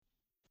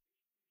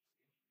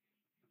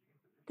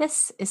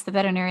This is the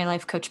Veterinary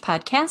Life Coach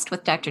Podcast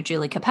with Dr.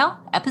 Julie Capel,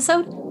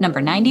 episode number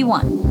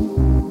 91.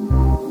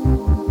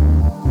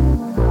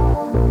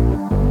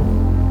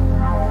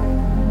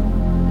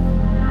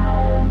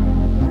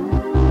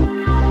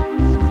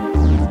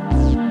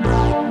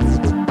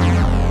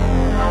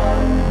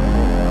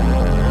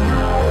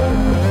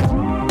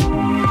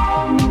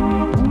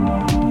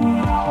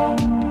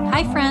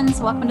 Hi,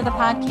 friends. Welcome to the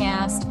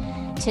podcast.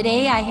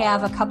 Today, I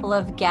have a couple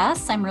of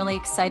guests. I'm really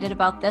excited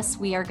about this.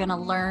 We are going to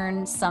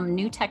learn some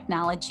new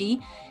technology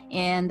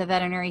in the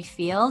veterinary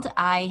field.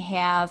 I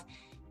have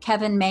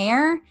Kevin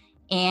Maher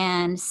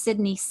and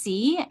Sydney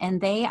C.,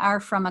 and they are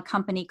from a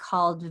company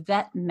called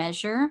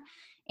VetMeasure,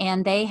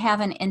 and they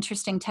have an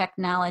interesting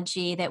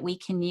technology that we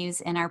can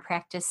use in our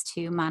practice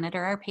to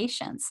monitor our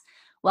patients.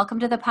 Welcome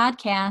to the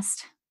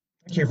podcast.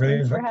 Thank you for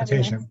the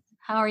invitation.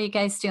 How are you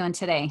guys doing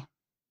today?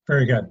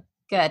 Very good.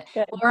 Good.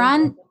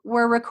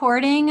 We're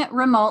recording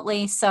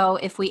remotely, so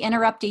if we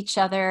interrupt each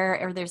other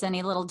or there's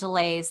any little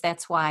delays,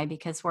 that's why,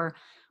 because we're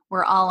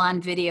all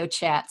on video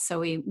chat.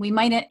 So we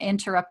might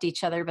interrupt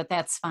each other, but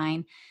that's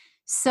fine.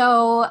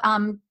 So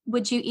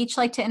would you each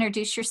like to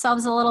introduce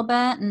yourselves a little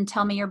bit and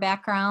tell me your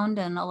background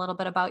and a little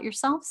bit about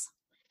yourselves?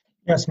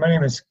 Yes, my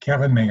name is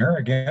Kevin Maher.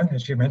 Again,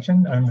 as you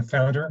mentioned, I'm the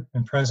founder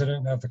and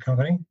president of the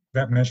company,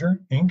 VetMeasure,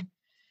 Inc.,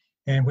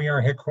 and we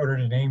are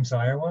headquartered in Ames,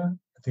 Iowa,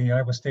 the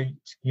Iowa State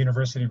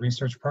University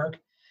Research Park.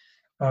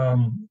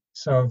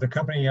 So the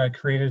company I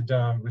created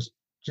I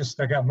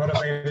got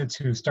motivated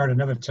to start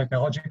another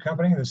technology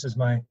company. This is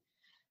my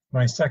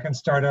second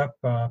startup.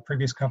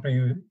 Previous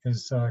company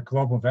is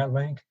Global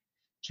VetLink,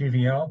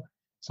 GVL.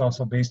 It's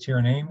also based here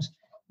in Ames.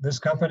 This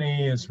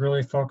company is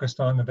really focused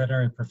on the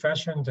veterinary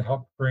profession to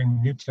help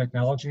bring new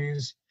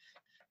technologies.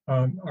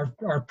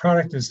 Our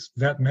product is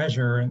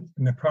VetMeasure,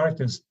 and the product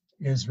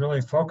is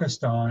really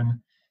focused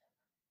on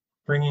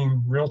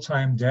bringing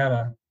real-time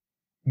data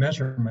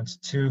measurements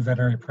to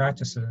veterinary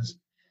practices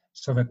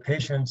so that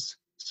patients,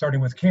 starting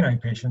with canine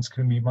patients,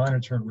 can be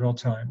monitored real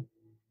time.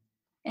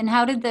 And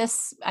how did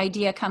this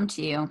idea come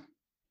to you?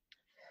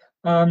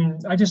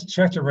 I just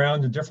checked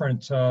around the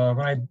different,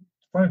 when I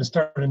wanted to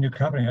start a new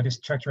company, I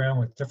just checked around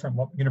with different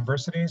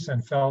universities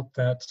and felt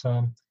that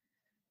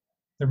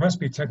there must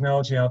be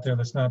technology out there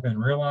that's not been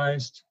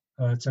realized.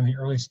 It's in the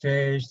early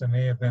stage that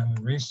may have been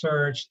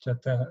researched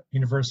at the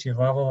university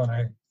level, and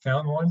I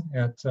found one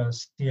at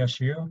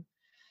CSU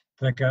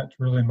that I got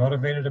really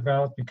motivated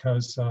about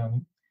because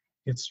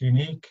it's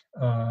unique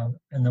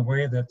in the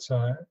way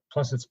that,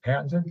 plus it's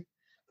patented,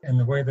 and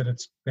the way that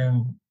it's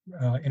been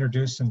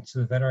introduced into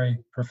the veterinary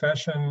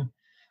profession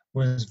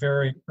was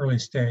very early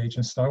stage.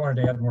 And so I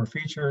wanted to add more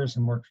features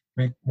and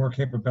make more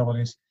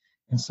capabilities.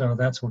 And so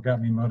that's what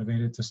got me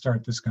motivated to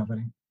start this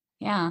company.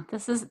 Yeah,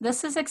 this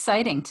is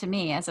exciting to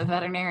me as a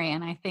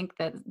veterinarian. I think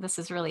that this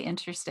is really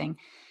interesting.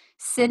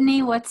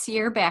 Sydney, what's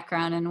your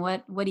background and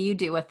what do you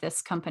do with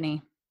this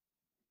company?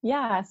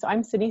 Yeah, so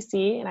I'm Sydney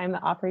C., and I'm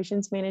the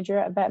operations manager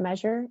at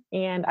VetMeasure.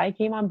 And I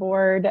came on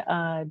board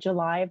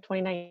July of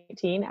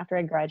 2019 after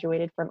I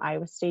graduated from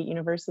Iowa State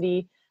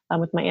University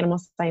with my animal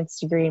science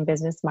degree and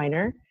business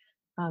minor.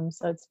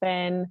 So it's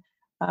been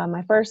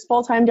my first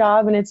full-time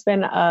job, and it's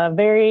been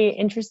very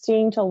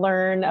interesting to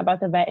learn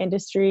about the vet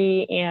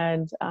industry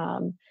and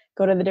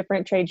go to the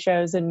different trade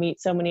shows and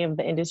meet so many of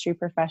the industry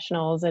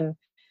professionals and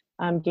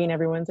gain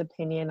everyone's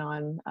opinion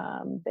on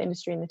the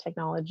industry and the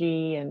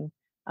technology and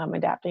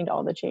adapting to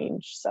all the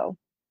change. So,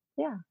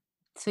 yeah.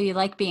 So you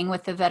like being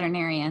with the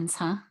veterinarians,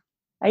 huh?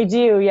 I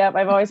do. Yep.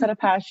 I've always had a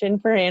passion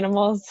for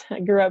animals. I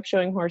grew up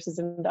showing horses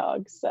and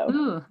dogs. So.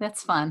 Ooh,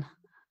 that's fun.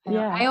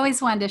 Yeah. I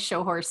always wanted to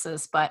show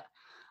horses, but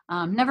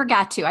never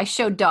got to. I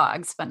showed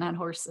dogs, but not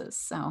horses.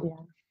 So,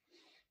 yeah.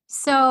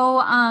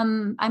 So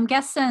I'm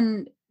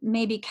guessing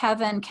maybe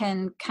Kevin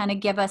can kind of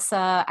give us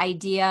an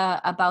idea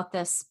about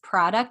this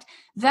product.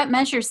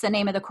 VetMeasure is the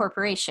name of the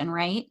corporation,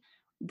 right?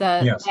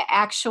 Yes. The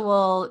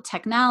actual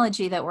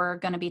technology that we're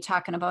going to be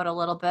talking about a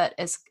little bit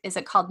is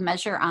it called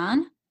Measure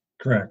On?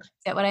 Correct. Is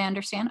that what I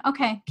understand?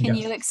 Okay. Can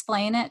you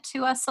explain it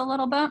to us a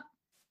little bit?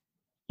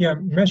 Yeah,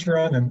 Measure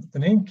On, and the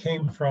name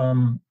came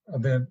from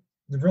the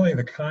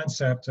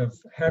concept of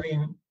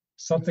having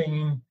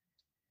something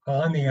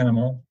on the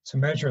animal to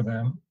measure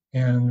them.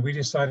 And we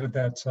decided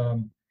that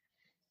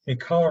a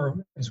collar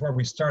is where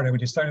we started. We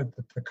decided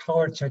that the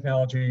collar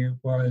technology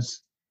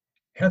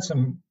had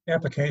some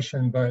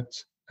application, but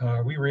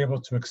we were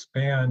able to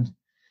expand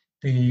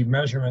the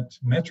measurement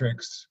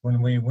metrics when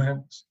we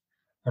went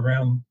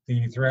around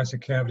the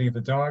thoracic cavity of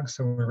the dog.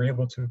 So we were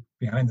able to,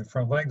 behind the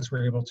front legs, we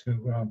were able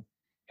to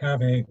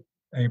have a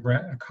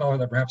collar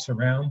that wraps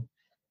around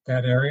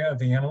that area of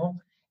the animal.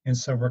 And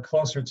so we're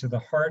closer to the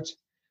heart,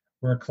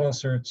 we're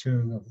closer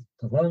to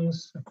the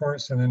lungs, of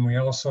course, and then we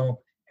also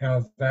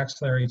have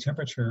axillary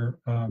temperature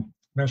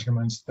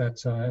measurements that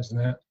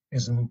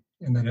is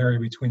in that area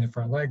between the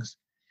front legs,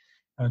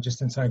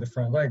 just inside the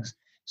front legs.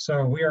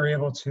 So we are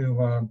able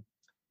to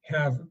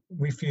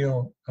we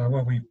feel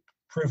what we've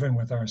proven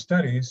with our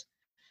studies,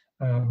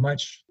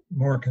 much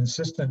more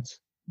consistent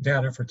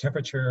data for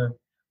temperature,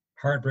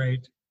 heart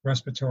rate,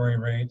 respiratory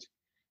rate,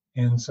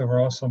 And so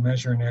we're also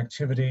measuring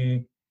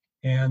activity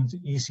and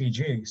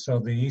ECG. So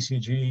the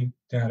ECG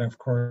data, of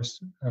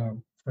course,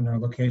 from our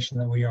location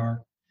that we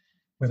are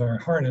with our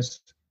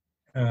harness,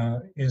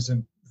 is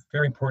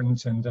very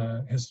important and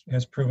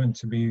has proven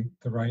to be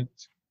the right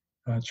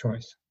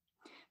choice.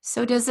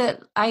 So does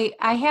it, I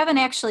haven't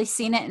actually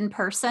seen it in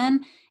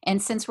person,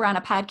 and since we're on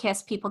a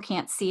podcast, people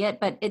can't see it,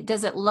 but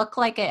does it look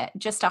like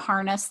just a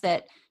harness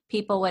that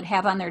people would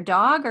have on their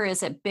dog, or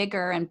is it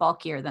bigger and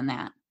bulkier than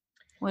that?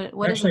 What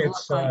does Actually, it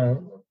look like?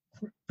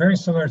 very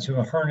similar to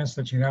a harness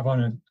that you have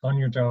on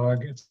your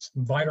dog. It's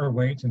lighter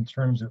weight in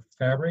terms of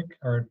fabric,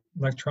 our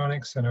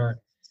electronics, and the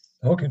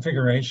whole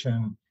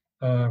configuration.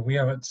 We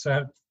have it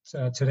set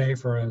today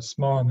for a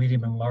small,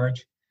 medium, and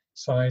large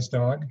size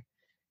dog,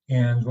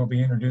 and we'll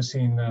be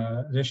introducing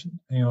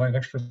an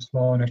extra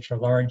small and extra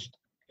large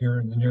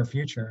here in the near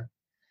future.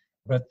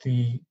 But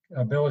the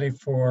ability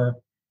for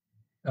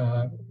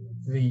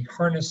the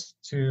harness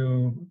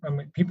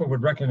people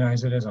would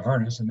recognize it as a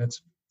harness, and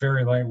it's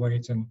very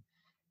lightweight and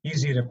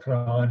easy to put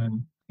on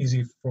and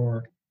easy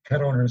for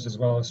pet owners as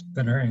well as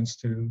veterinarians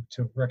to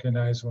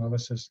recognize, well,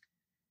 this is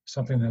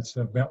something that's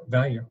of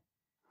value.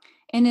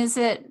 And is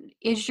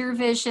your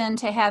vision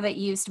to have it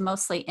used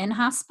mostly in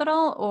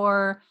hospital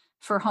or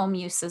for home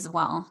use as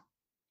well?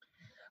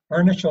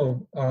 Our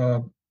initial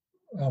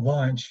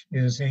launch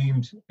is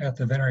aimed at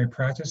the veterinary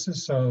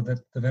practices so that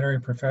the veterinary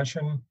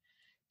profession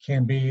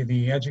can be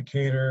the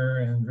educator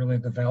and really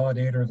the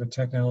validator of the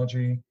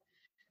technology,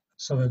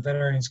 so that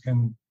veterinarians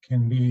can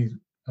be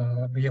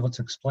able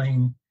to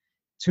explain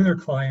to their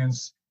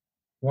clients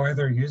why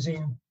they're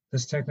using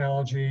this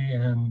technology,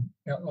 and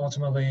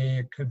ultimately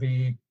it could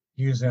be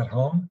used at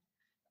home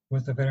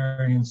with the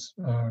veterinarian's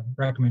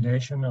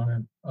recommendation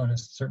on a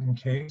certain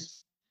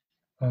case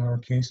or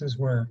cases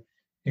where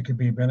it could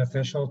be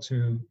beneficial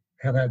to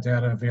have that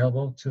data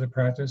available to the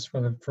practice for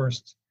the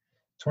first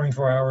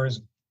 24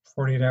 hours,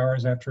 48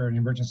 hours after an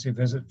emergency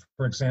visit,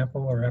 for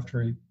example, or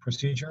after a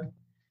procedure.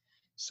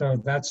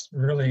 So that's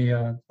really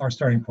our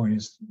starting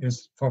point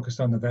is focused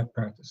on the vet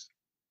practice.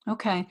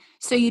 Okay.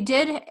 So you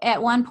did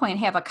at one point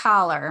have a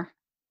collar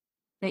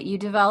that you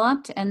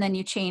developed, and then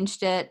you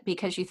changed it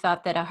because you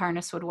thought that a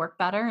harness would work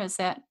better.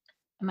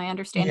 Am I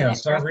understanding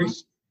that correctly?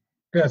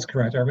 That's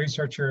correct. Our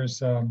researchers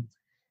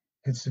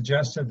had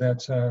suggested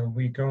that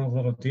we go a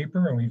little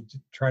deeper and we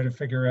try to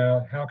figure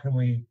out how can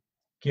we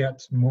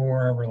get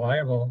more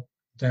reliable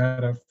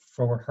data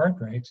for heart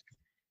rate.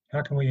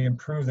 How can we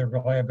improve the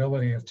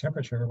reliability of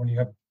temperature when you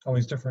have all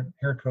these different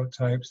hair coat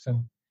types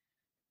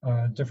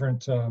and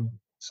different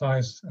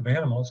size of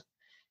animals?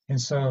 And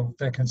so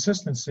the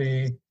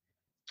consistency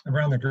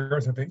around the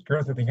growth of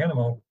the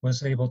animal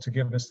was able to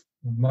give us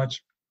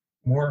much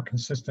more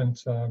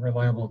consistent,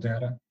 reliable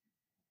data.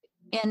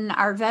 In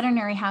our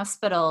veterinary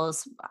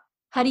hospitals,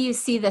 how do you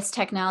see this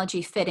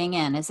technology fitting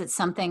in? Is it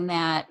something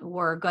that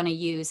we're going to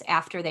use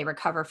after they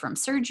recover from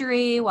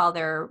surgery, while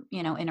they're,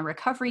 in a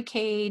recovery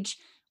cage,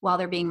 while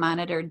they're being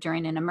monitored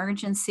during an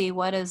emergency?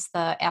 What is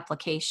the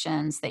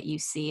applications that you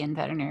see in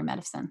veterinary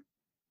medicine?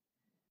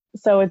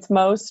 So it's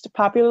most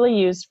popularly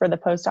used for the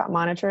post-op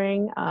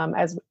monitoring,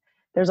 as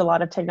there's a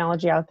lot of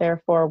technology out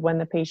there for when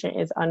the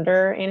patient is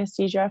under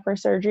anesthesia for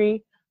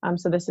surgery.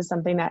 So this is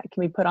something that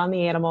can be put on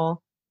the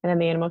animal, and then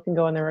the animal can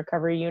go in the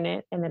recovery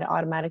unit, and then it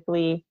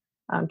automatically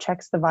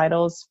checks the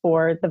vitals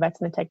for the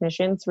vets and the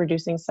technicians,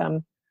 reducing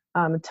some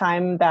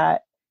time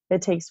that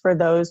it takes for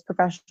those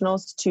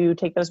professionals to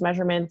take those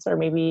measurements, or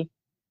maybe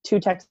 2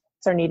 techs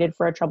are needed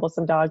for a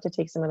troublesome dog to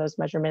take some of those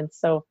measurements.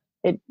 So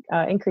it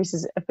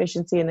increases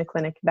efficiency in the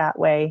clinic that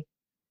way.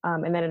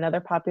 And then another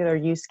popular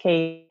use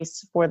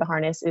case for the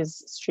harness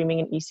is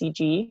streaming an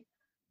ECG.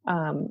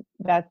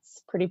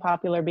 That's pretty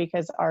popular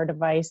because our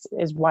device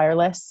is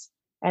wireless,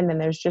 and then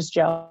there's just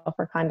gel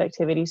for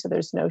conductivity, so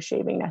there's no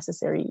shaving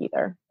necessary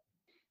either.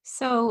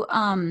 So,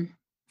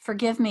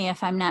 forgive me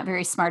if I'm not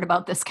very smart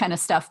about this kind of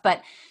stuff,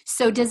 but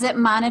so does it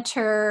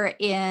monitor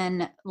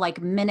in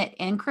like minute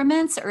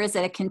increments, or is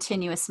it a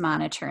continuous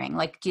monitoring?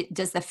 Like,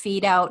 does the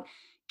feed out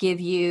give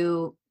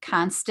you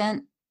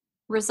constant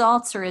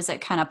results, or is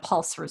it kind of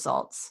pulse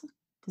results?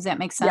 Does that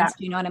make sense? Yeah.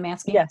 Do you know what I'm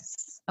asking?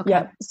 Yes. Okay.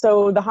 Yeah.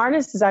 So the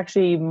harness is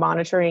actually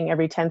monitoring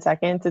every 10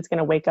 seconds. It's going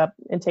to wake up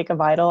and take a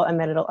vital, and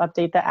then it'll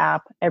update the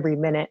app every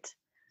minute.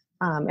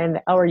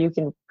 Or you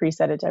can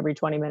preset it to every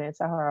 20 minutes,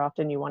 or how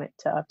often you want it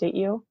to update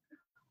you.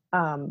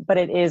 But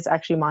it is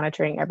actually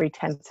monitoring every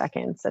 10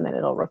 seconds, and then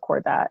it'll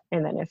record that.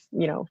 And then if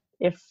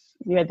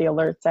you had the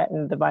alert set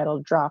and the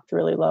vital dropped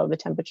really low, the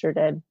temperature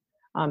did,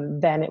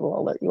 then it will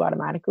alert you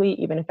automatically,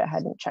 even if it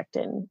hadn't checked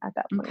in at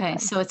that point. Okay,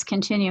 so it's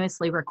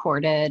continuously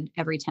recorded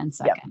every 10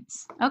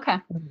 seconds. Yep. Okay.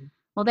 Mm-hmm.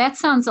 Well, that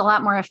sounds a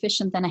lot more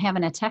efficient than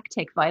having a tech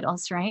take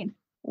vitals, right?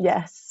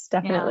 Yes,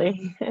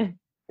 definitely.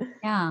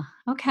 Yeah.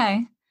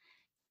 Okay.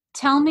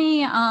 Tell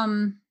me,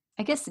 I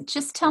guess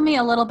just tell me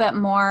a little bit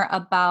more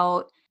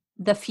about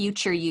the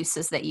future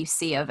uses that you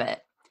see of it.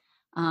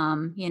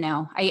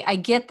 I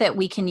get that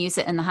we can use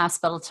it in the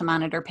hospital to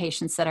monitor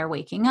patients that are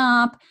waking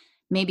up,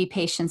 maybe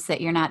patients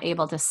that you're not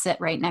able to sit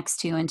right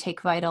next to and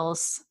take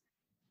vitals.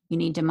 you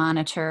need to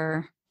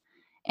monitor.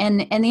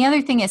 And the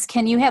other thing is,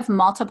 can you have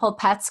multiple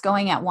pets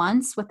going at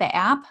once with the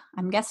app?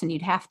 I'm guessing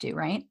you'd have to,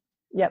 right?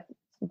 Yep,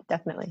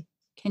 definitely.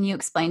 Can you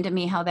explain to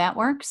me how that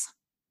works?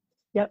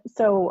 Yep.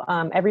 So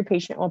every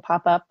patient will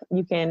pop up.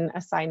 You can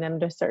assign them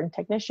to certain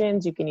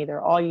technicians. You can either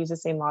all use the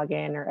same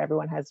login or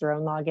everyone has their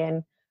own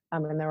login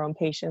and their own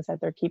patients that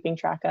they're keeping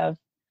track of.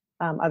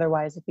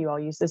 Otherwise, if you all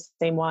use the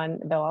same one,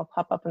 they'll all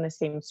pop up on the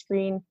same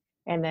screen.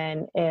 And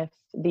then if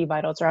the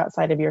vitals are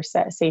outside of your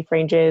set safe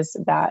ranges,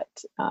 that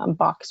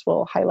box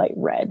will highlight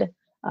red.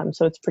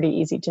 So it's pretty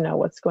easy to know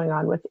what's going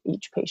on with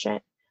each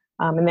patient.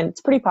 And then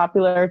it's pretty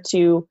popular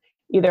to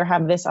either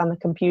have this on the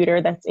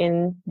computer that's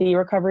in the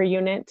recovery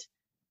unit,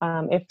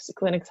 if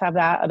clinics have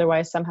that.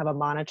 Otherwise, some have a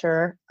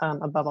monitor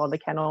above all the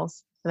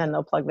kennels, and then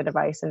they'll plug the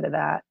device into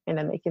that, and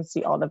then they can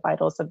see all the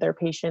vitals of their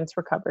patients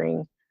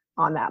recovering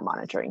on that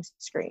monitoring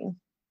screen.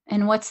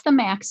 And what's the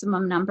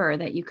maximum number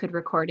that you could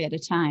record at a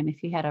time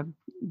if you had a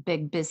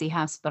big, busy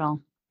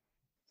hospital?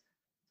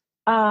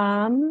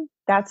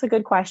 That's a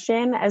good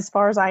question. As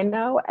far as I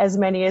know, as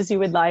many as you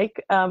would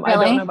like. Really?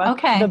 I don't know about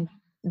Okay.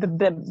 the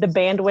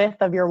bandwidth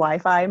of your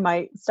Wi-Fi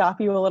might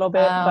stop you a little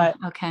bit, but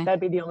okay.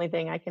 that'd be the only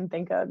thing I can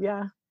think of.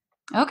 Yeah.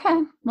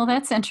 Okay. Well,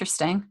 that's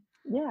interesting.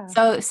 Yeah.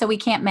 So we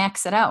can't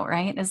max it out,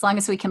 right? As long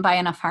as we can buy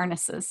enough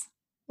harnesses.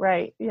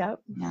 Right. Yep.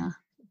 Yeah.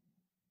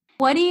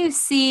 What do you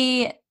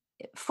see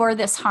for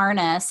this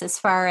harness as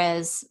far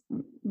as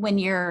when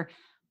you're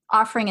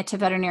offering it to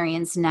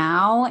veterinarians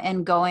now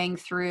and going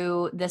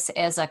through this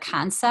as a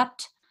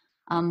concept?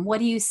 What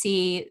do you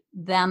see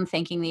them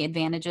thinking the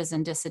advantages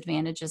and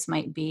disadvantages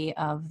might be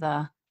of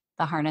the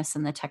harness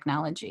and the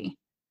technology?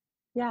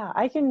 Yeah,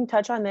 I can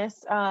touch on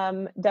this.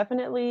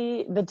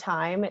 Definitely the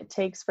time it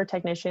takes for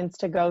technicians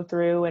to go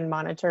through and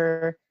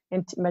monitor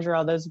and measure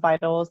all those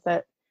vitals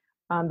that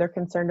they're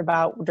concerned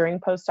about during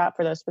post-op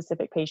for those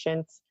specific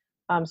patients.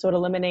 So it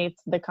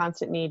eliminates the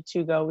constant need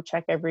to go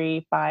check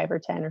every 5 or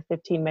 10 or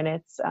 15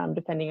 minutes,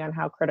 depending on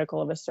how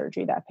critical of a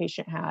surgery that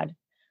patient had,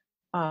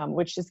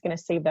 which is going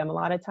to save them a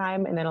lot of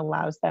time and then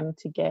allows them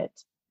to get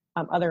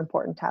other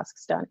important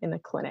tasks done in the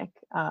clinic.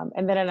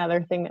 And then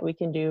another thing that we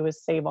can do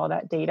is save all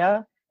that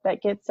data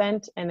that gets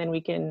sent, and then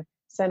we can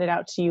send it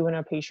out to you in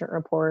a patient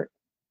report,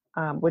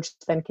 which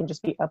then can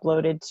just be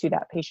uploaded to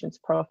that patient's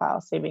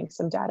profile, saving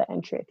some data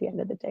entry at the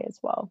end of the day as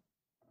well.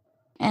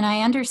 And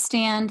I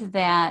understand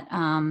that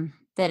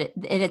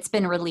it's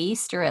been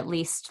released or at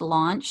least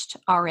launched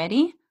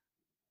already.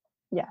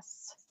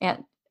 Yes.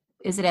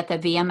 Is it at the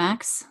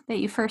VMX that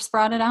you first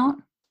brought it out?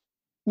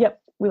 Yep,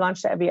 we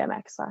launched at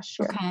VMX last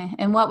year. Okay.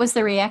 And what was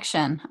the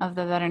reaction of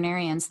the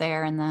veterinarians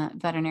there and the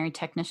veterinary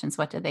technicians?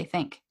 What did they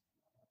think?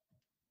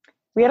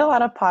 We had a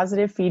lot of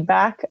positive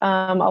feedback.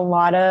 A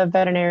lot of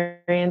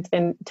veterinarians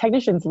and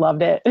technicians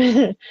loved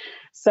it.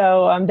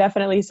 So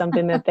definitely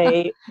something that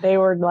they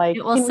were like,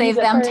 it will save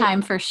them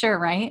time for sure,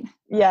 right?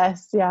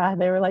 Yes. Yeah.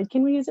 They were like,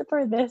 can we use it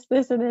for this,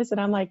 this, and this?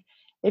 And I'm like,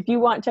 if you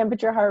want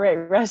temperature, heart rate,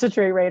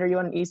 respiratory rate, or you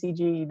want an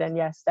ECG, then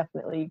yes,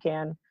 definitely you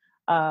can.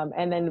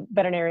 And then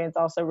veterinarians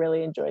also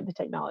really enjoyed the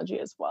technology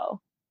as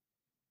well.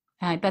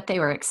 I bet they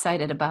were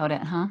excited about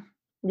it, huh?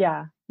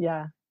 Yeah.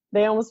 Yeah.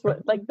 They almost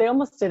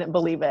didn't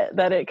believe it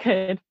that it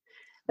could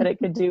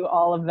do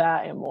all of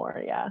that and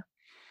more. Yeah.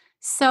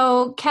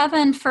 So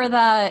Kevin, for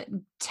the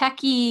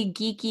techie,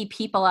 geeky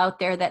people out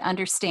there that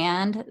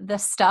understand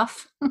this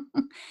stuff,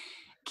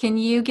 can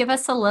you give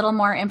us a little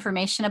more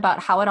information about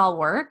how it all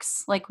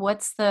works? Like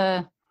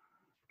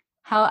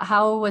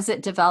how was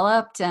it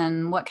developed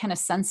and what kind of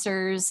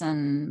sensors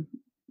and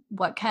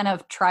what kind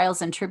of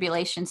trials and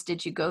tribulations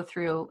did you go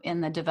through in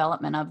the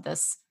development of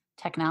this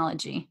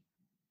technology?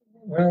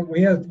 Well,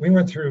 we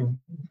went through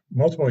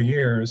multiple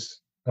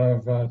years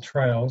of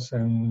trials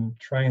and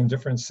trying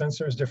different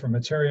sensors, different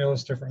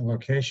materials, different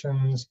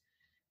locations.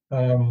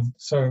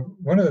 So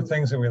one of the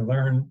things that we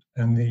learned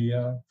in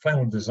the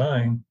final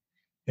design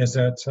is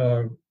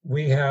that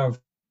we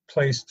have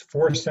placed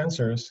 4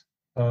 sensors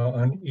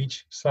on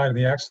each side of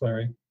the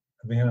axillary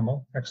of the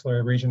animal,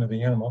 axillary region of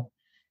the animal,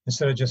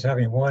 instead of just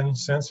having one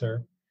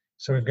sensor.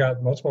 So we've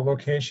got multiple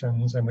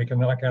locations, and we can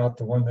knock out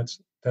the one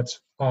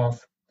that's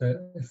off.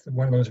 If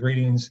one of those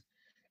readings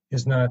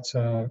is not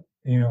a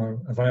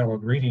viable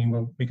reading,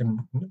 well,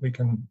 we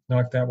can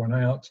knock that one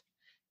out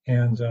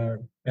and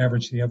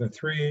average the other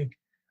 3.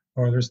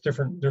 Or there's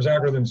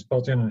algorithms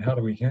built in on how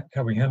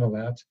we handle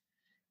that.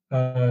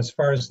 As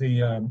far as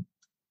the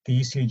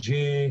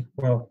ECG,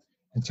 well,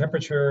 and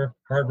temperature,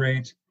 heart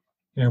rate,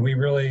 we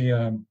really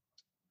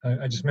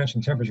I just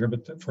mentioned temperature,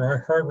 but for our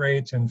heart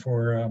rate and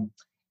for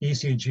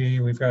ECG,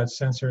 we've got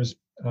sensors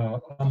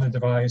on the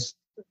device,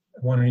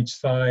 one on each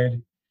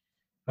side.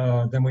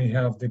 Then we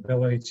have the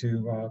ability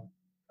to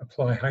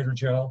apply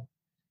hydrogel,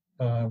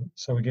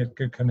 so we get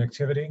good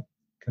connectivity,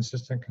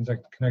 consistent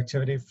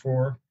connectivity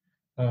for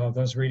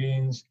those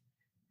readings.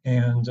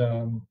 And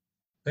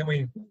then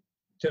we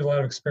did a lot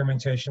of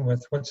experimentation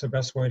with what's the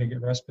best way to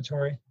get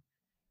respiratory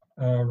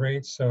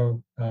rates.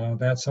 So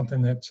that's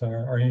something that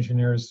our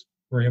engineers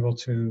were able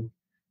to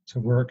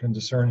work and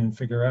discern and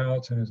figure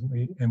out.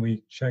 And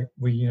we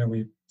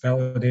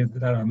validated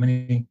that on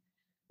many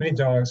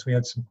dogs. We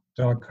had some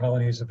dog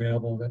colonies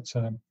available that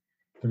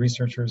the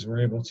researchers were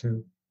able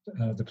to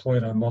deploy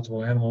it on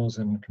multiple animals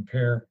and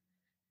compare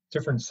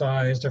different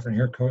size, different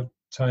hair coat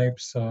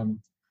types,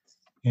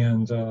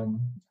 and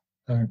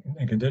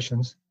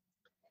conditions.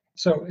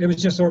 So it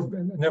was just sort of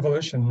an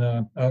evolution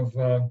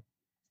of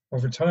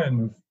over time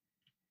of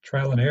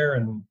trial and error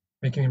and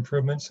making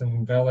improvements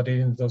and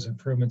validating that those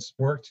improvements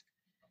worked.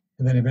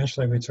 And then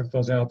eventually we took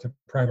those out to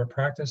private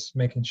practice,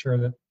 making sure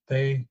that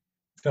they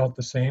felt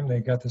the same, they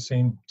got the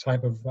same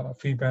type of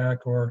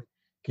feedback or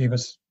gave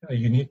us a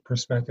unique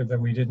perspective that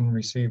we didn't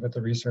receive at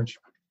the research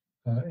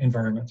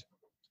environment.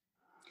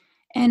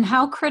 And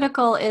how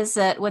critical is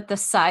it with the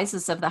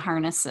sizes of the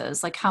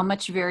harnesses? Like how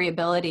much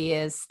variability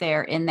is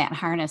there in that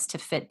harness to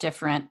fit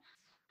different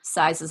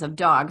sizes of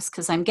dogs?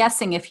 Because I'm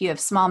guessing if you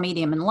have small,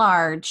 medium, and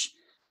large,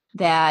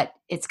 that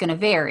it's going to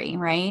vary,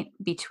 right?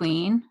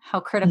 Between how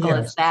critical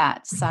is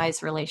that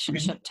size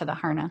relationship to the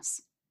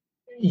harness?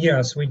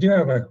 Yes, we do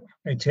have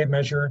a tape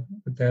measure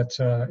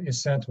that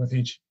is sent with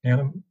each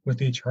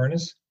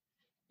harness,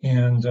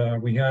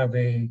 and we have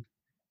a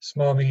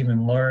small, medium,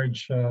 and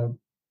large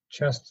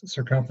chest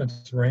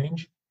circumference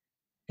range,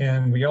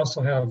 and we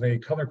also have a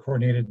color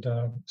coordinated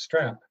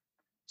strap.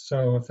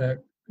 So if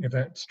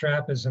that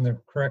strap is in the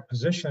correct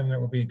position, it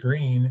will be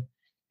green.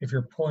 If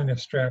you're pulling the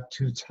strap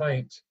too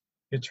tight,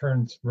 it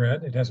turns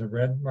red. It has a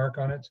red mark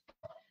on it.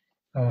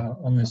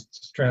 On this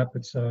strap,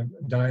 it's a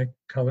dye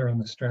color on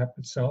the strap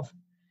itself.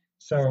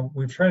 So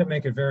we've tried to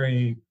make it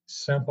very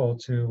simple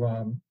to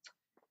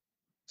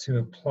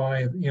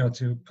apply,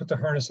 to put the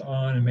harness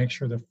on and make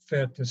sure the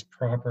fit is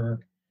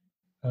proper.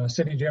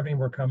 Sydney, do you have any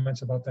more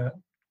comments about that?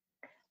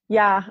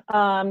 Yeah,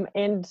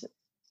 and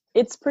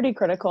it's pretty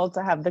critical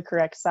to have the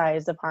correct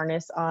size of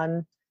harness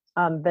on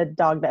the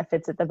dog that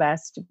fits it the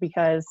best,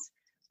 because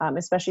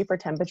especially for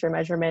temperature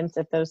measurements,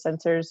 if those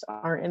sensors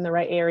aren't in the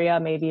right area,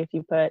 maybe if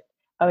you put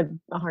a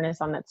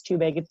harness on that's too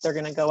big, they're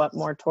going to go up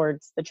more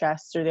towards the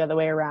chest or the other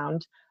way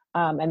around,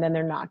 and then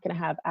they're not going to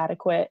have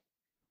adequate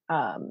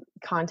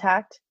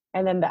contact.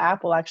 And then the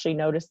app will actually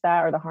notice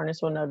that, or the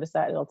harness will notice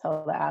that. It'll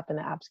tell the app, and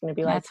the app's going to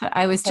be like, that's what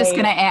I was just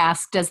going to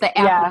ask. Does the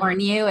app warn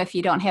you if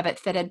you don't have it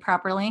fitted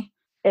properly?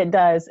 It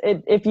does.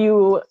 If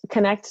you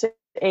connect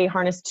a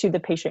harness to the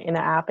patient in the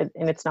app and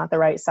it's not the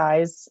right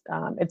size,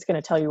 it's going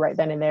to tell you right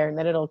then and there, and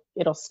then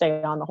it'll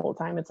stay on the whole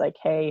time. It's like,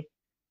 hey,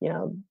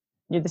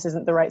 this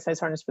isn't the right size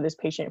harness for this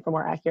patient. For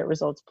more accurate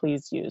results,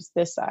 please use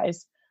this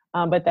size.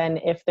 But then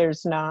if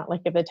there's not,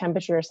 like if the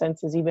temperature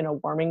sense is even a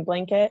warming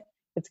blanket,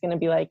 it's going to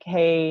be like,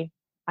 hey,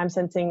 I'm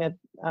sensing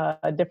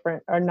a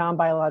different or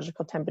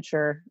non-biological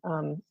temperature.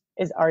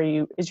 Is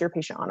your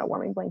patient on a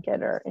warming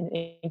blanket or an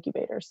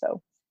incubator?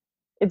 So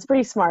it's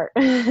pretty smart.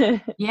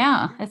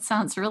 Yeah, it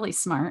sounds really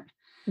smart.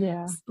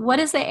 Yeah. What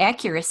is the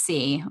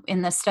accuracy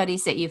in the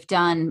studies that you've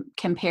done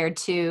compared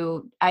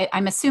to,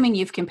 I'm assuming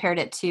you've compared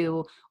it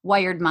to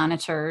wired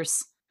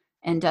monitors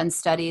and done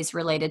studies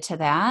related to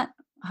that.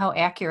 How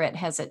accurate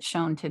has it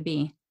shown to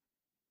be?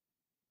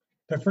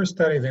 The first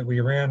study that we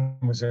ran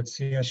was at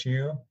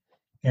CSU,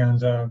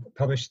 and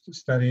published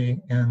study,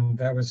 and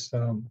that was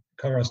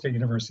Colorado State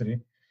University.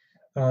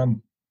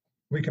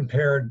 We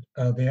compared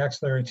the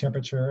axillary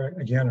temperature,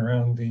 again,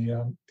 around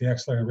the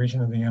axillary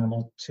region of the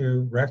animal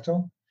to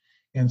rectal.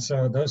 And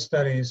so those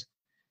studies,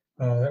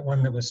 that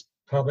one that was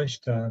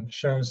published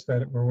shows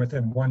that we're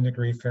within 1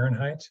 degree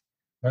Fahrenheit,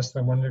 less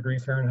than 1 degree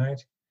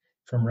Fahrenheit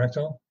from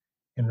rectal.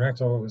 And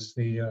rectal was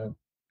the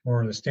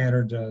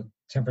standard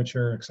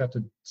temperature,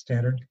 accepted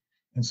standard.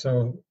 And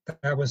so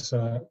that was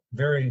a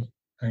very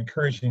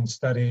encouraging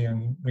study,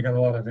 and we got a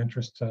lot of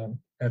interest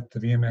at the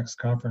VMX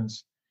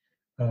conference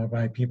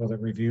by people that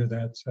review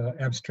that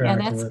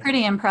abstract. Yeah, that's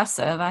pretty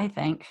impressive, I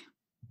think.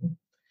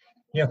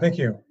 Yeah, thank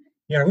you.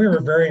 Yeah, we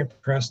were very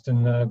impressed,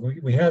 and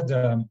we had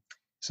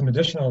some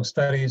additional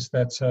studies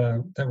that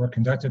were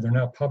conducted. They're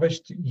not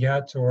published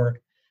yet, or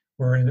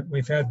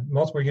we've had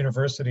multiple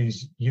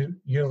universities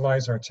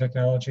utilize our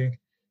technology.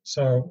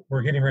 So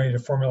we're getting ready to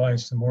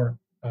formalize some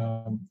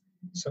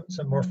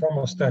more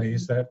formal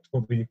studies that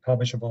will be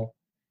publishable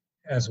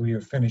as we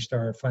have finished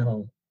our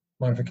final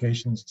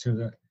modifications to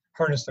the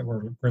harness that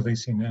we're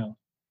releasing now.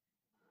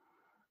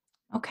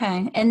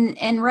 Okay,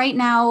 and right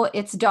now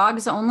it's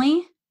dogs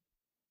only?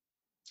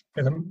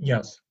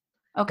 Yes.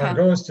 Okay. Our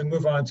goal is to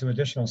move on to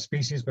additional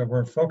species, but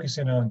we're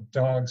focusing on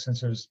dogs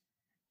since there's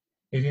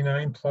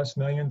 89 plus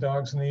million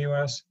dogs in the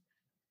U.S.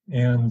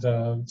 And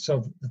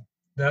so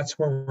that's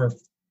where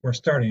we're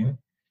starting.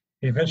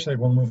 Eventually,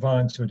 we'll move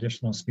on to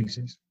additional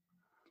species.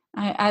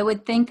 I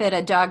would think that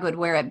a dog would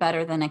wear it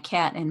better than a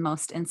cat in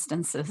most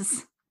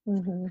instances.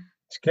 Mm-hmm.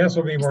 Cats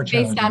will be more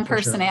challenging. Based on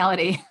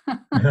personality.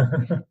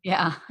 Sure.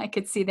 Yeah, I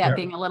could see that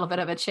being a little bit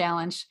of a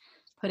challenge,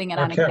 putting it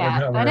on a cat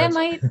cat. But it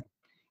might,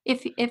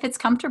 if it's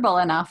comfortable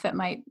enough, it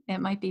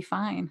might be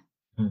fine.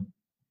 Hmm.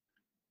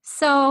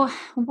 So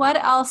what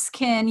else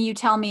can you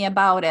tell me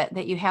about it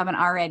that you haven't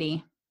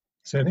already?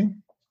 Sydney?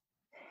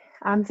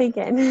 I'm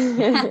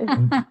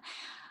thinking.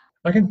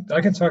 I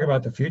can talk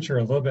about the future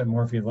a little bit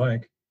more if you'd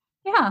like.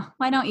 Yeah,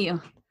 why don't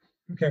you?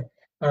 Okay.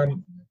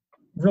 Um,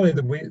 Really,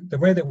 the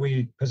way that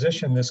we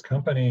position this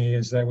company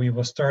is that we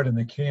will start in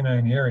the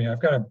canine area. I've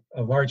got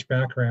a large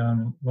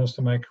background, most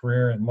of my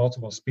career in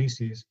multiple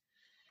species.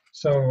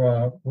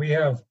 So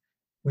we've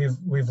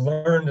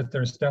learned that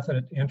there's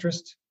definite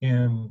interest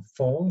in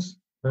foals,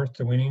 birth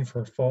to weaning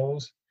for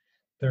foals.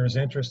 There's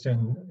interest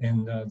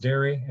in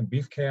dairy and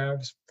beef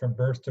calves from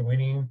birth to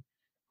weaning.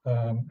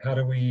 How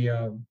do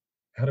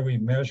we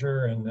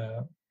measure and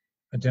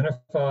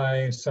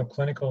identify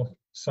subclinical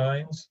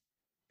signs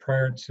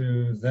prior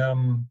to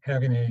them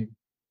having a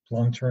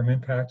long-term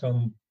impact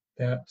on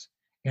that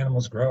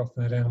animal's growth,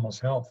 that animal's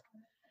health,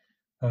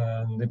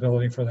 the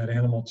ability for that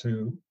animal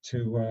to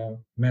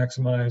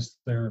maximize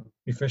their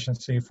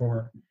efficiency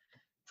for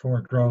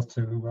growth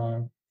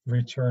to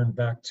return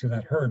back to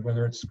that herd,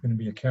 whether it's going to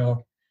be a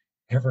cow,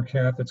 heifer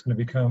calf that's going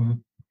to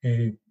become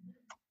a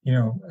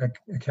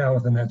cow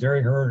within that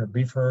dairy herd or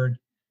beef herd,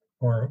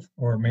 or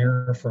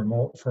mare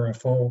for a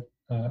foal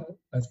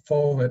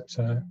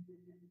that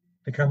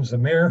becomes a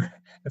mare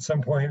at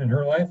some point in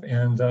her life,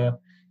 and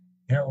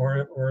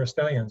or a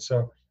stallion.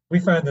 So we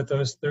find that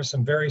there's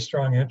some very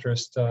strong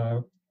interest,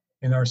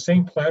 in our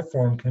same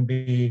platform can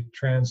be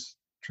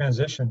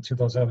transitioned to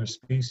those other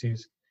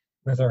species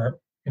with our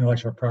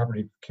intellectual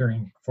property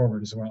carrying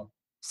forward as well.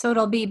 So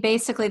it'll be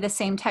basically the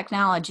same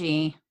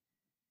technology,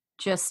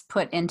 just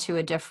put into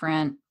a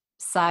different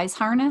size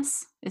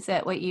harness. Is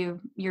that what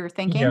you're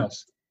thinking?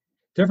 Yes,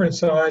 different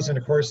size, and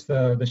of course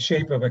the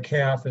shape of a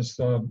calf is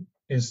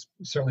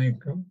certainly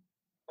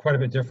quite a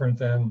bit different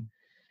than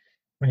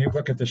when you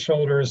look at the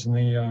shoulders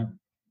and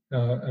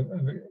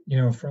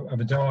of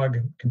a dog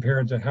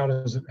compared to how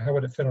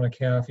would it fit on a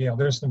calf. Yeah,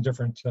 there's some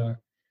different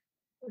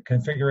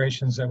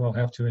configurations that we'll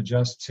have to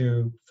adjust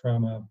to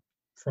from a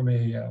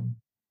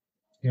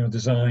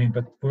design,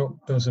 but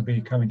those will be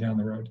coming down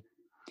the road.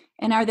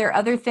 And are there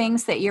other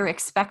things that you're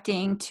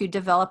expecting to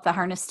develop the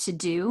harness to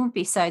do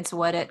besides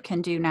what it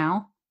can do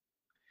now?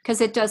 Because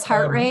it does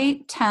heart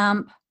rate,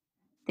 temp,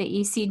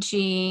 the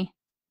ECG.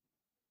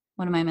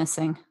 What am I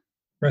missing?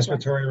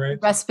 Respiratory rate.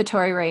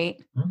 Respiratory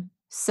rate. Mm-hmm.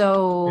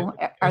 So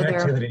are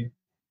there activity?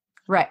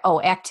 Right.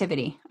 Oh,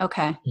 activity.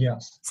 Okay.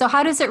 Yes. So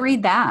how does it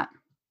read that?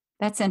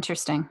 That's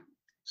interesting.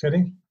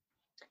 Sitting?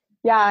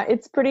 Yeah,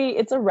 it's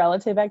a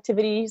relative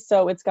activity.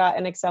 So it's got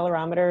an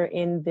accelerometer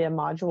in the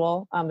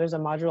module. There's a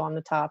module on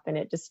the top and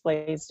it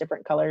displays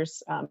different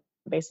colors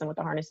based on what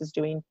the harness is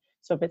doing.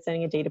 So if it's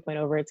sending a data point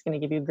over, it's going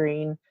to give you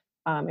green.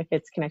 If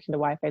it's connecting to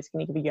Wi-Fi, it's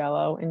going to give you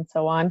yellow, and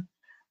so on.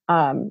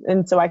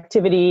 And so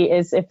activity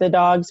is if the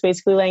dog's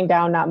basically laying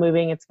down, not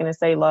moving, it's going to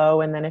say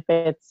low. And then if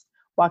it's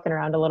walking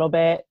around a little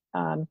bit,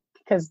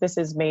 because this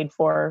is made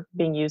for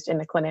being used in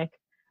the clinic,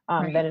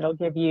 Right. then it'll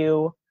give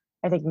you,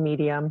 I think,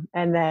 medium,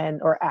 and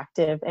then, or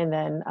active. And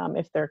then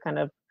if they're kind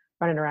of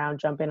running around,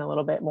 jumping a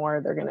little bit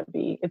more,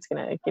 it's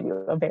going to give you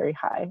a very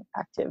high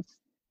active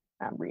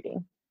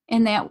reading.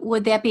 And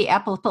would that be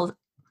applicable?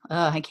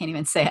 I can't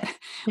even say it.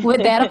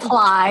 Would that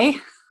apply?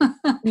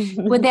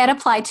 Would that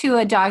apply to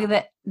a dog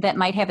that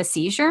might have a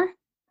seizure?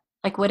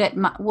 Like, would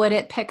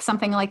it pick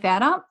something like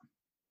that up?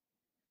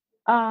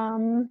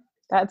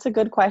 That's a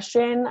good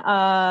question.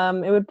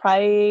 It would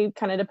probably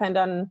kind of depend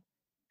on,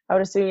 I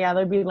would assume,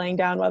 they'd be laying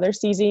down while they're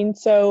seizing.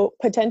 So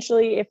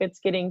potentially if it's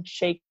getting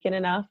shaken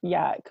enough,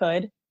 it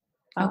could.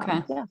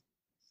 Okay. Yeah.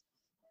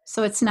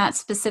 So it's not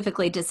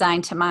specifically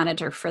designed to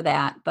monitor for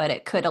that, but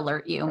it could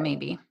alert you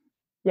maybe.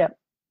 Yep.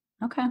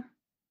 Okay.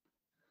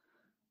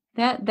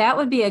 That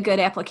would be a good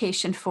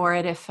application for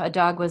it if a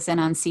dog was in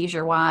on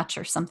seizure watch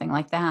or something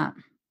like that.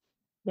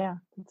 Yeah,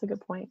 that's a good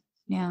point.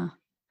 Yeah.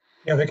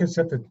 Yeah, they could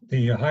set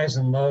the highs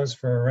and lows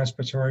for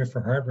respiratory,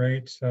 for heart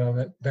rate.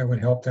 That would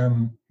help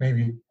them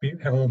maybe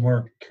have a little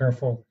more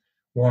careful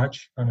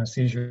watch on a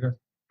seizure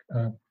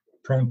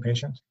prone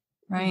patient.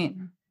 Right.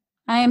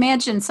 I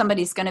imagine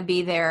somebody's going to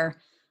be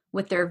there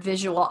with their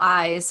visual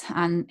eyes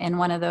in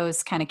one of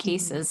those kind of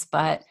cases,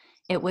 but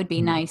it would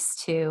be nice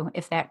to,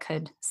 if that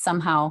could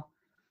somehow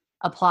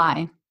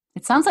apply.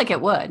 It sounds like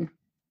it would,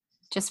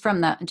 just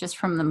from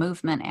the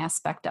movement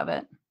aspect of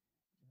it.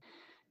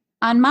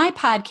 On my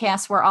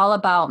podcast, we're all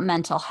about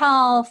mental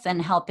health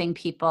and helping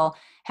people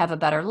have a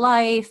better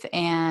life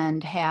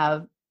and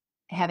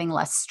having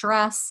less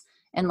stress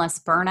and less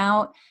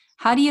burnout.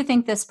 How do you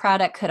think this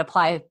product could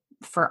apply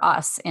for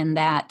us in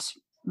that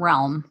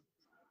realm?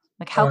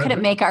 Like, how could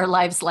it make our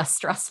lives less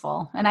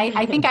stressful? And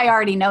I think I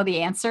already know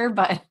the answer,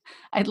 but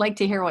I'd like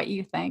to hear what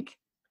you think.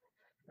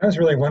 That's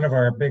really one of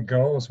our big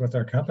goals with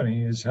our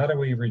company is how do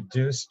we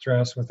reduce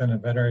stress within a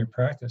veterinary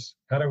practice?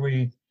 How do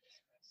we,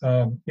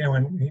 when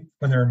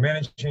they're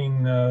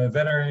managing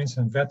veterinarians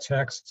and vet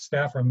techs,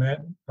 staff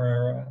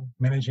are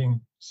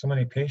managing so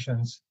many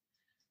patients,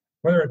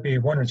 whether it be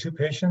one or two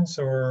patients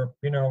or,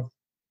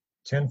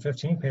 10,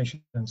 15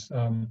 patients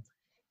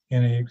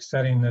in a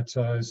setting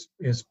that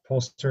is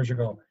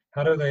post-surgical.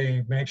 How do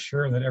they make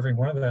sure that every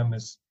one of them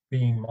is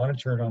being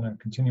monitored on a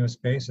continuous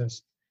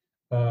basis?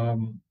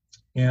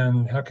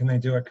 And how can they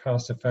do it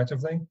cost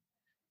effectively?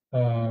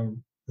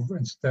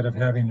 instead of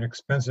having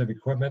expensive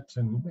equipment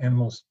and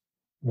animals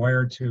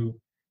wired to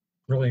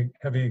really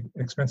heavy,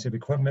 expensive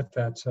equipment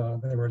that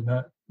they were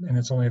not, and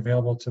it's only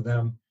available to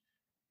them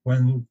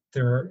when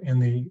they're in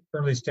the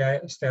early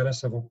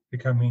status of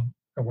becoming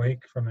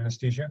awake from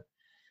anesthesia.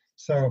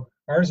 So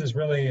ours is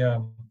really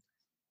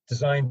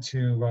designed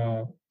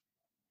to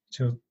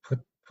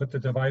put the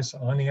device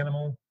on the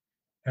animal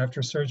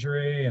after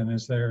surgery, and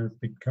as they're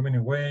becoming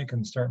awake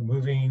and start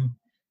moving,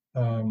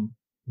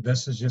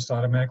 this is just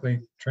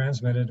automatically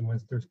transmitted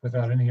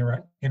without any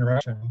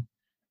interaction.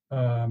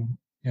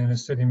 And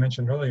as Sydney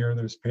mentioned earlier,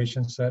 there's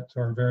patients that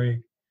are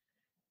very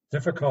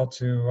difficult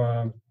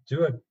to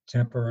do a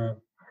temp or a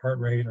heart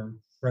rate or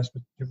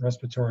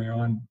respiratory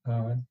on,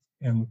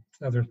 and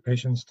other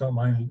patients don't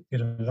mind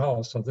it at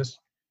all. So this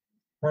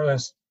more or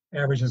less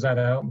averages that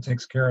out and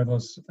takes care of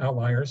those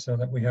outliers so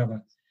that we have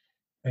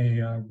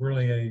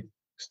really a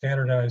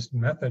standardized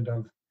method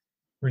of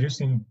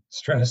reducing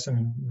stress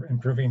and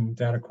improving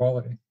data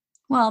quality.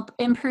 Well,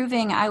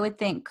 improving, I would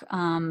think,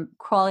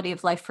 quality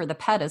of life for the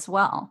pet as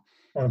well.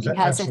 Oh,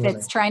 Because absolutely. if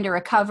it's trying to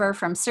recover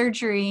from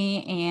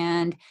surgery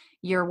and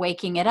you're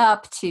waking it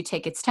up to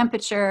take its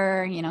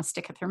temperature,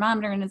 stick a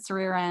thermometer in its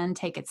rear end,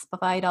 take its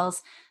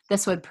vitals,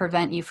 this would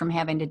prevent you from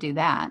having to do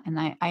that. And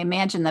I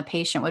imagine the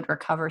patient would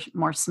recover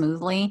more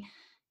smoothly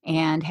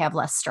and have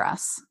less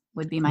stress,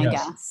 would be my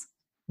guess.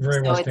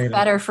 Very well So it's stated.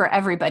 better for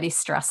everybody's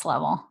stress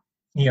level.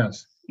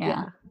 Yes.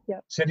 Yeah.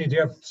 Yep. Cindy, do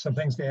you have some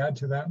things to add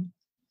to that?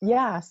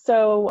 Yeah.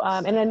 So,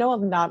 and I know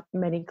not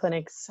many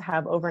clinics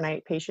have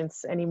overnight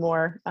patients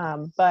anymore,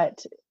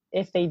 but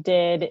if they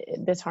did,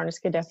 this harness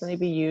could definitely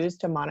be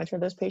used to monitor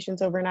those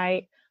patients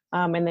overnight.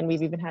 And then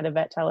we've even had a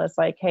vet tell us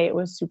like, hey, it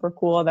was super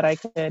cool that I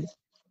could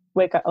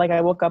wake up, like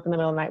I woke up in the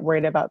middle of the night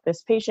worried about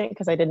this patient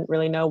because I didn't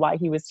really know why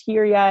he was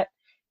here yet.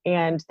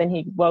 And then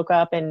he woke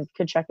up and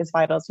could check his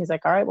vitals. He's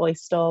like, all right, well,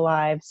 he's still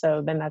alive.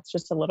 So then that's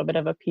just a little bit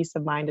of a peace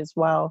of mind as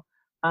well.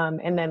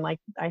 And then, like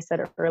I said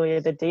earlier,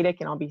 the data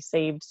can all be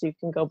saved. So you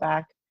can go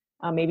back,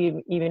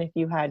 maybe even if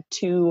you had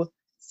two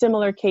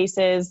similar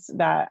cases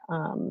that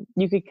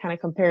you could kind of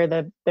compare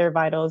their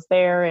vitals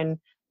there and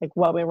like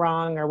what went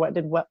wrong or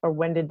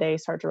when did they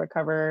start to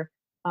recover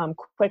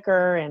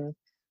quicker. And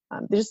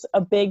there's a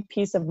big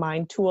peace of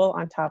mind tool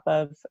on top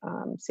of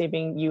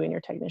saving you and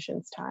your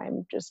technician's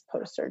time just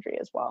post-surgery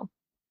as well.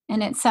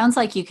 And it sounds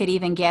like you could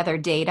even gather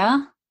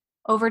data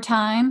over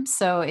time.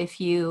 So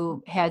if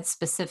you had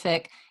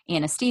specific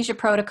anesthesia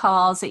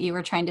protocols that you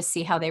were trying to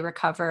see how they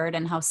recovered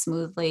and how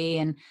smoothly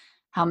and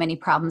how many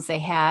problems they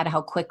had,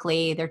 how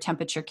quickly their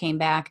temperature came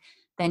back,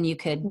 then you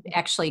could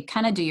actually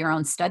kind of do your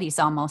own studies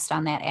almost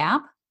on that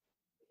app.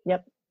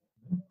 Yep.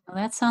 Well,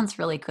 that sounds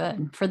really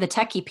good for the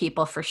techie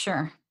people for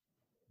sure.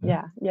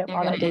 Yeah. Yep.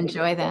 They're going to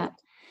enjoy that.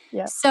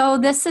 Yeah. So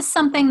this is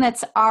something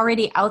that's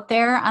already out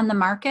there on the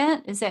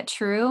market. Is that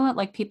true?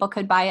 Like people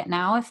could buy it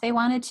now if they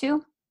wanted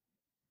to?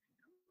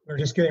 We're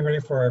just getting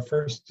ready for our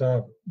first,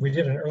 we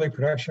did an early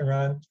production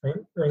run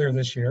earlier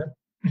this year,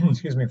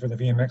 excuse me, for the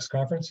VMX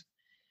conference.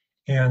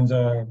 And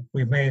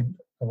we've made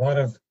a lot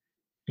of,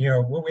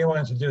 what we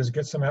wanted to do is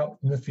get some out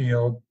in the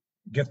field,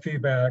 get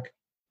feedback,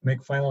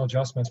 make final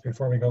adjustments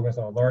before we go with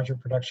our larger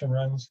production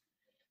runs.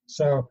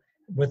 So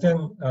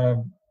within,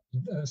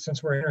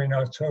 since we're entering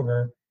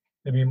October,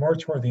 it'll be more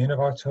toward the end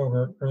of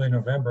October, early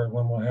November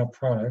when we'll have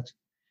product.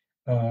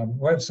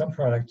 We'll have some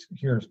product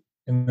here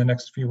in the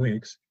next few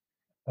weeks.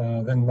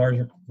 Then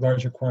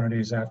larger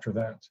quantities after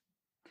that.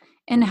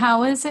 And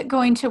how is it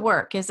going to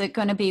work? Is it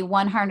going to be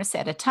one harness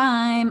at a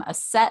time, a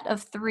set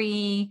of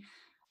 3,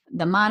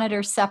 the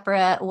monitor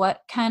separate?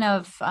 What kind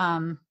of,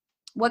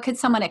 what could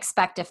someone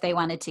expect if they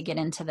wanted to get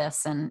into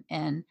this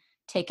and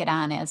take it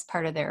on as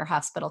part of their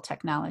hospital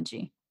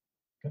technology?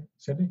 Okay,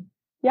 Cindy?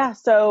 Yeah,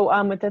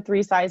 so with the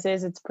 3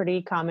 sizes, it's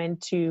pretty common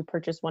to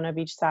purchase one of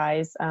each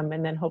size,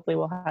 and then hopefully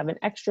we'll have an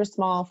extra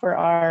small for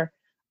our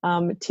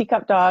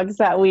teacup dogs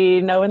that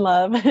we know and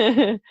love.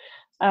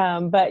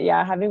 But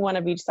yeah, having one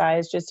of each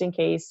size just in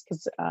case,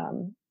 because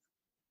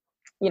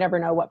you never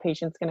know what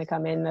patient's going to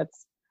come in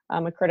that's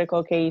a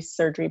critical case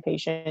surgery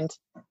patient,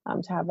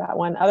 to have that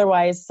one.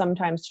 Otherwise,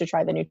 sometimes to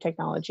try the new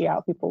technology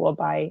out, people will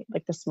buy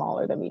like the small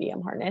or the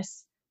medium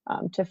harness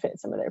to fit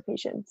some of their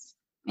patients.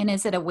 And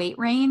is it a weight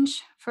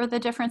range for the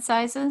different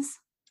sizes?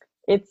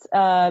 It's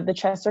the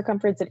chest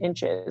circumference in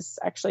inches,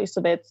 actually.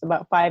 So that's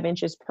about 5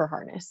 inches per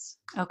harness.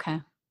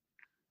 Okay.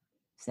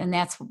 And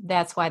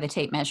that's why the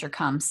tape measure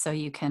comes, so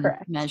you can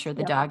Correct. measure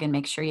the dog and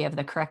make sure you have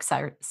the correct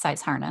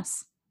size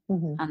harness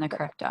on the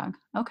correct dog.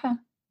 Okay.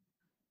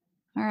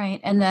 All right.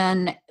 And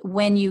then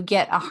when you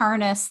get a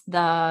harness,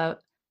 the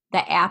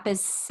app is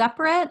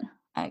separate.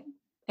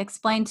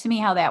 Explain to me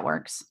how that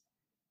works.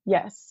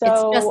 Yes.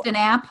 So it's just an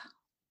app?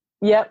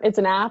 Yep, it's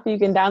an app. You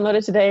can download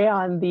it today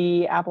on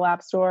the Apple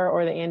App Store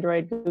or the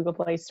Android Google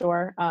Play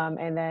Store.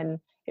 And then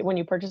when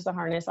you purchase the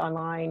harness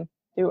online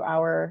through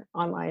our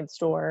online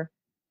store,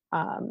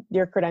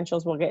 your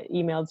credentials will get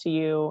emailed to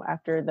you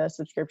after the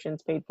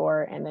subscription's paid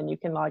for, and then you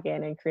can log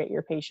in and create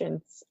your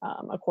patients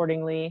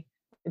accordingly.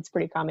 It's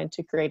pretty common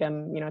to create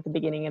them, at the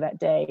beginning of that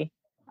day.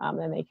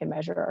 then they can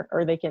measure,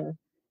 or they're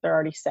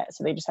already set.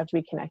 So they just have to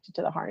be connected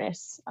to the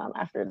harness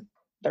after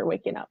they're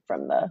waking up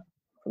from the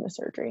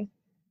surgery.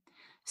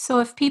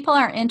 So if people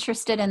are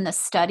interested in the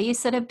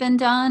studies that have been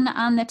done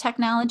on the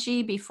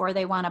technology before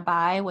they want to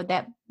buy, would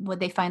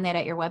they find that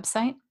at your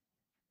website?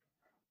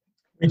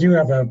 We do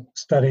have a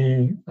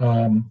study.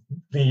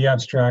 The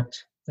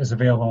abstract is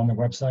available on the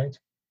website.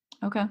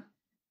 Okay.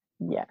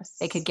 Yes.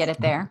 They could get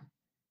it there.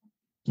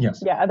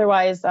 Yes. Yeah.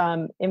 Otherwise,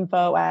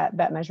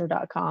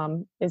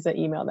 info@vetmeasure.com is the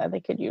email that they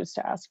could use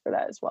to ask for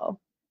that as well.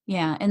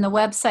 Yeah. And the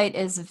website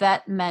is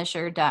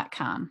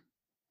vetmeasure.com.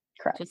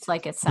 Correct. Just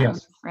like it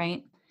sounds, Yes.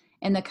 right?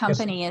 And the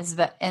company is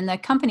the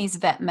company's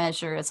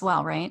VetMeasure as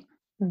well, right?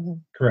 Mm-hmm.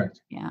 Correct.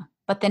 Yeah.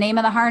 But the name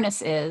of the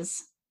harness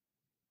is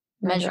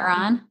Measure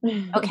On.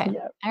 Okay.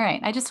 Yep. All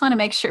right. I just want to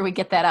make sure we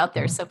get that out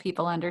there so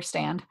people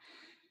understand.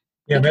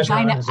 Yeah, Because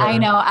Measure On is I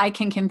know I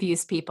can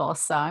confuse people,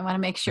 so I want to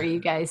make sure you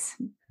guys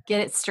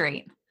get it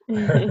straight.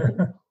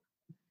 Yeah,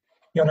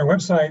 on our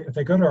website, if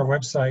they go to our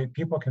website,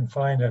 people can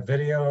find a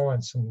video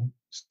and some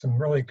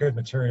really good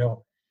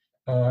material.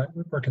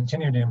 We're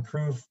continuing to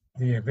improve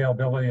the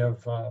availability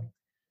of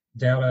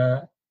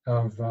data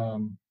of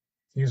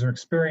user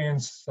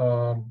experience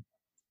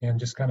and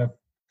just kind of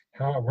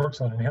how it works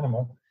on an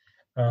animal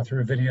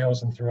through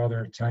videos and through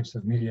other types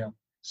of media.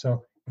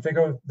 So if they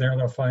go there,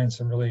 they'll find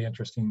some really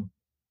interesting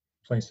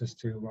places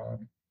to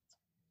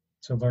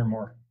learn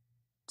more.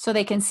 So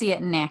they can see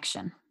it in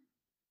action.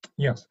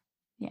 Yes.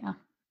 Yeah.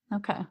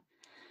 Okay.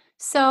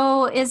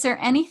 So is there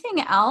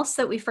anything else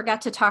that we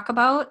forgot to talk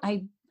about?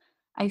 I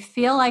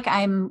feel like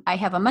I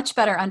have a much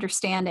better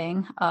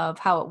understanding of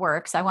how it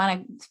works. I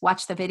want to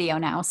watch the video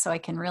now so I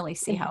can really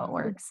see how it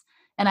works.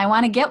 And I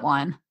want to get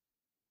one.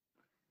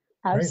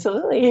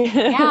 Absolutely.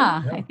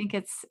 Yeah, I think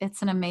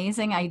it's an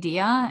amazing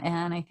idea,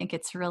 and I think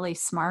it's really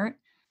smart,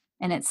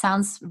 and it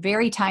sounds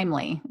very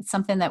timely. It's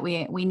something that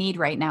we need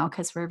right now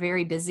because we're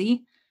very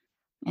busy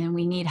and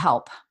we need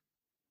help.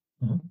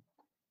 Mm-hmm.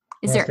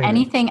 Is there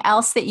anything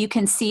else that you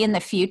can see in the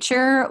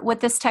future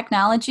with this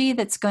technology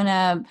that's going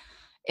to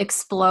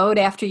explode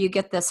after you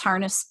get this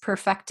harness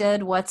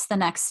perfected? What's the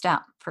next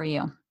step for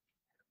you?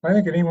 I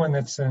think anyone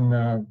that's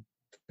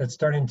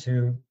starting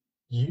to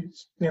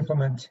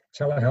implement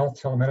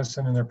telehealth,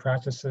 telemedicine in their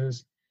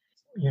practices,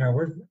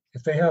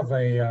 if they have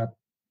a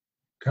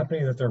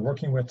company that they're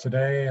working with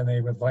today and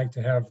they would like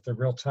to have the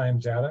real-time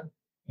data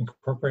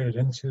incorporated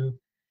into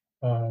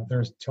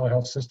their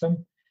telehealth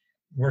system,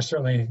 we're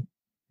certainly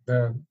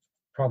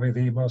probably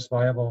the most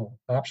viable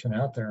option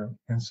out there.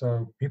 And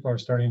so people are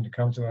starting to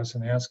come to us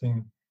and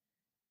asking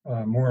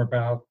more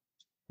about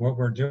what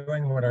we're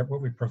doing,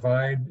 what we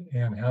provide,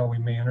 and how we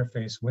may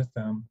interface with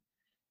them.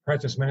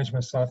 Practice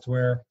management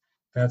software,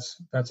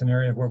 that's an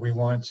area where we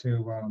want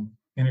to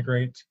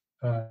integrate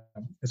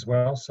as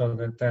well, so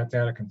that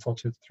data can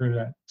filter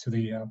through to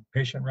the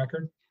patient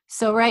record.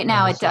 So right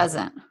now it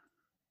doesn't.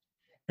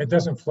 It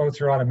doesn't flow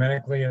through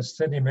automatically. As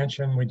Sydney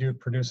mentioned, we do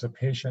produce a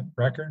patient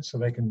record, so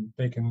they can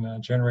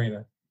generate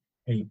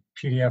a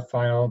PDF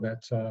file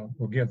that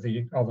will give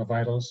all the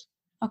vitals.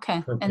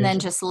 Okay, and then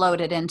just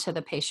load it into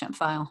the patient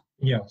file.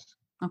 Yes.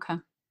 Okay,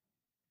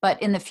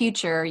 but in the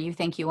future, you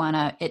think you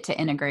want it to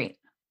integrate?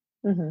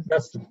 Mm-hmm.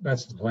 That's the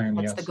plan.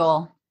 That's yes. the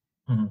goal.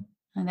 Mm-hmm.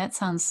 And that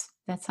sounds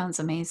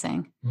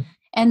amazing. Mm-hmm.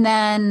 And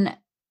then,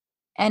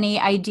 any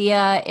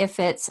idea if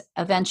it's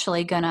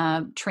eventually going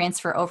to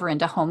transfer over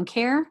into home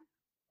care?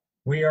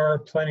 We are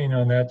planning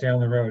on that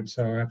down the road.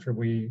 So after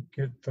we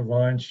get the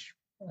launch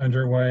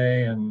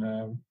underway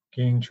and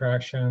gain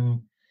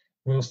traction,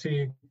 we'll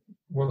see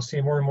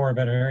more and more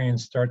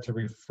veterinarians start to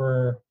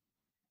refer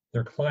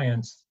their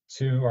clients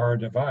to our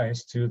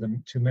device, to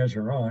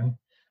Measure On,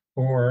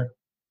 or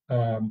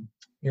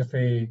if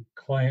a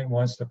client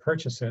wants to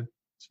purchase it,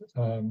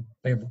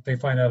 they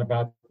find out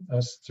about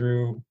us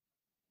through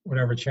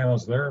whatever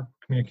channels they're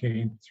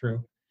communicating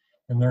through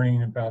and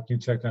learning about new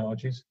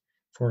technologies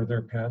for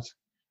their pets.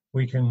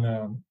 We can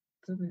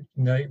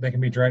they can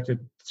be directed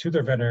to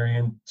their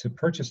veterinarian to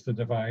purchase the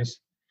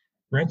device,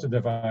 rent the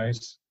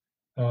device,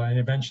 and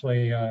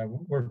eventually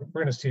we're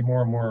going to see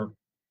more and more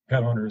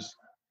pet owners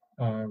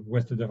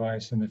with the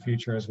device in the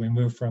future as we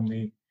move from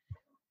the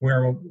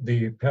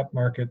pet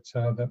market,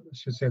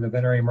 the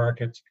veterinary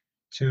market,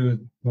 to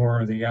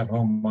more of the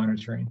at-home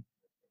monitoring.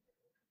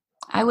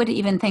 I would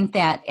even think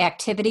that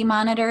activity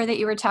monitor that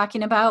you were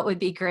talking about would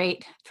be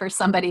great for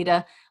somebody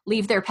to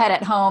leave their pet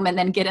at home and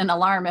then get an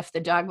alarm if the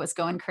dog was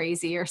going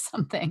crazy or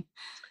something.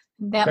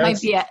 That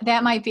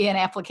might be an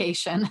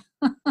application.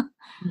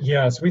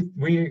 Yes,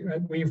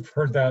 we've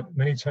heard that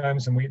many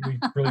times, and we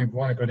really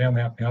want to go down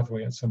that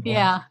pathway at some point.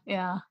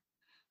 Yeah.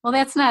 Well,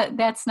 that's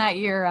not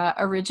your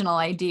original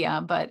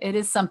idea, but it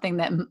is something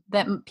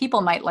that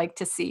people might like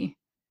to see.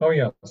 Oh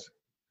yes.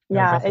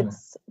 Yeah,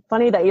 it's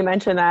funny that you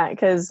mentioned that,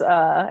 because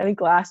I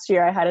think last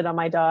year I had it on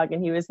my dog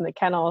and he was in the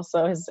kennel,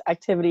 so his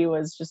activity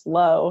was just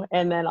low,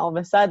 and then all of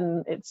a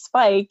sudden it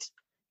spiked,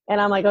 and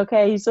I'm like,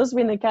 okay, he's supposed to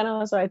be in the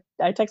kennel, so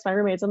I text my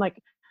roommates. I'm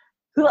like,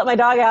 who let my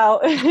dog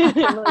out?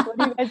 I'm like, what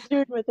are you guys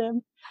doing with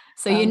him?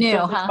 So you knew,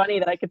 so huh? It's funny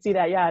that I could see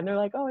that. Yeah. And they're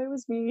like, oh, it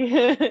was me.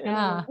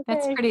 Yeah, Okay.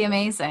 that's pretty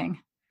amazing.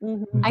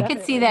 I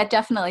could see that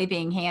definitely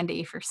being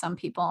handy for some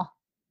people.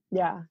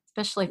 Yeah.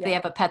 Especially if they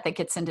have a pet that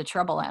gets into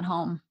trouble at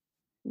home.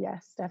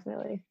 Yes,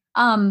 definitely.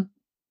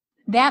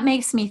 That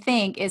makes me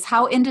think, is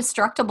how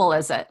indestructible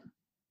is it?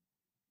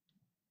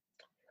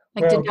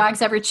 Like, Well, did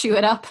dogs ever chew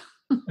it up?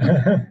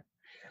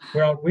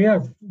 well,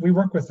 we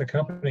work with a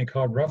company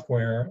called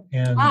Roughwear,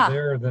 and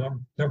they're the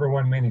number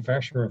one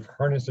manufacturer of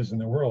harnesses in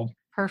the world.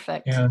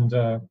 Perfect. And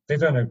they've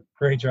done a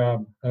great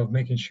job of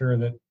making sure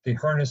that the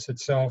harness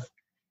itself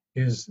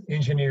is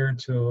engineered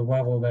to a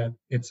level that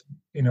it's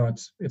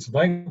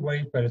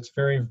lightweight, but it's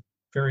very,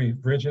 very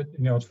rigid.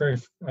 It's very,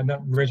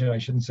 not rigid, I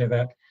shouldn't say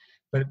that,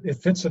 but it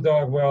fits the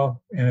dog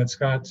well, and it's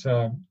got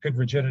good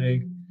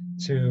rigidity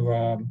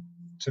to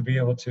be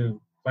able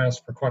to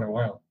last for quite a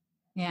while.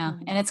 Yeah,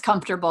 and it's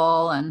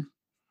comfortable and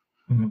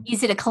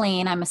easy to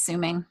clean, I'm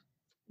assuming.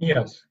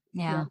 Yes.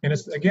 Yeah. And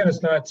it's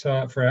not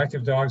for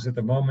active dogs at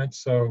the moment.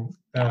 So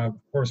of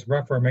course,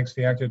 Roughwear makes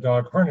the active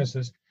dog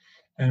harnesses,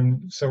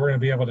 and so we're going to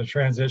be able to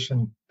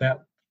transition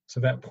that to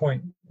that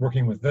point,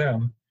 working with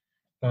them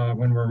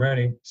when we're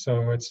ready.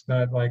 So it's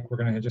not like we're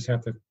going to just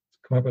have to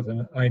come up with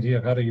an idea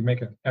of how do you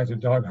make an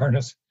active dog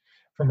harness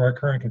from our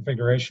current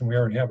configuration. We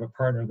already have a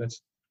partner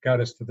that's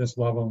got us to this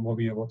level, and we'll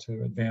be able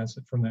to advance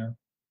it from there.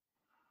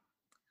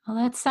 Well,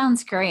 that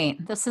sounds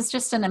great. This is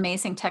just an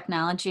amazing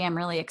technology. I'm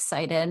really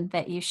excited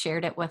that you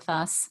shared it with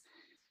us.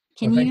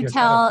 Can you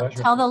tell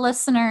the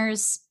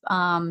listeners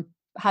how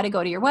to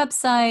go to your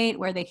website,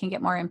 where they can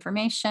get more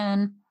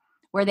information,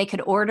 where they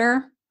could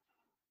order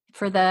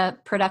for the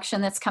production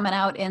that's coming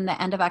out in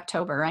the end of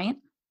October, right?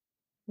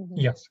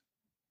 Yes.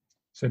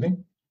 Sydney?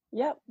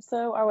 Yep.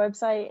 So our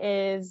website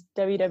is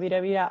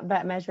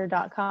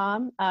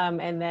www.vetmeasure.com.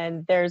 And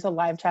then there's a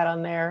live chat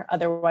on there.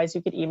 Otherwise,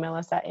 you could email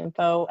us at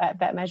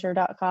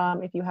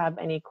info@vetmeasure.com if you have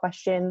any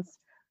questions.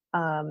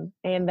 And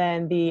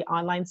then the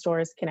online store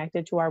is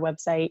connected to our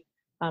website.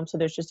 So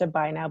there's just a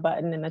buy now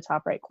button in the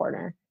top right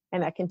corner,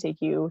 and that can take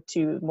you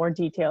to more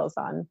details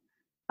on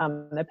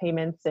the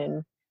payments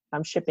and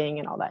shipping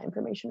and all that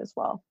information as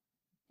well.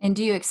 And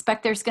do you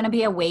expect there's going to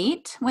be a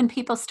wait when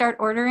people start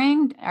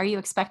ordering? Are you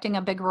expecting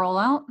a big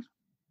rollout?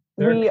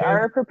 We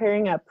are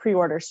preparing a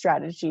pre-order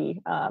strategy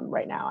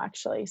right now,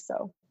 actually.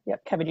 So,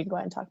 yep, Kevin, you can go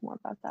ahead and talk more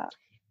about that.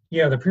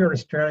 Yeah, the pre-order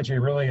strategy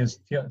really is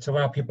to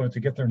allow people to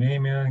get their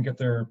name in and get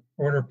their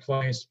order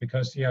placed,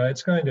 because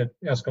it's going to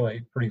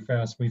escalate pretty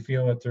fast. We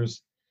feel that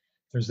there's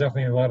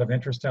definitely a lot of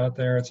interest out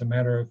there. It's a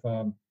matter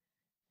of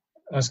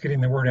us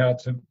getting the word out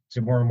to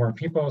more and more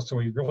people. So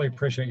we really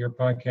appreciate your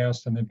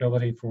podcast and the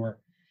ability for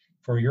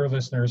your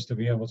listeners to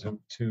be able to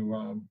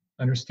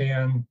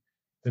understand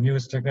the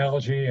newest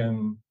technology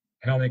and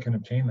how they can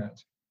obtain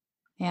that.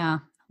 Yeah.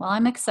 Well,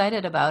 I'm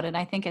excited about it.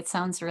 I think it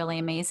sounds really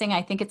amazing.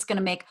 I think it's going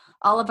to make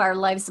all of our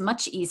lives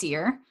much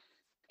easier.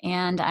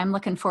 And I'm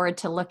looking forward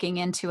to looking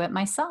into it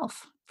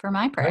myself for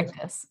my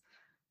practice.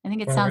 Right. I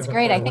think it sounds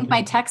great. I think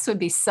my techs would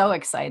be so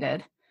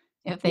excited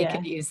if they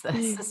could use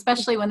this,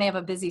 especially when they have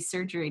a busy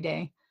surgery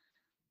day.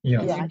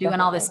 Yeah. They're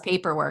doing all this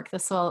paperwork.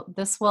 This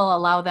will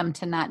allow them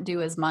to not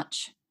do as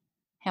much,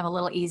 have a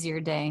little easier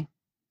day.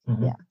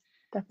 Mm-hmm. Yeah.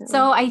 Definitely.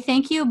 So I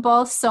thank you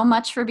both so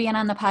much for being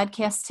on the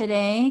podcast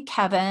today,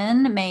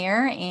 Kevin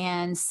Maher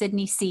and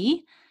Sydney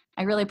C.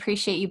 I really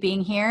appreciate you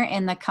being here.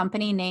 And the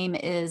company name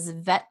is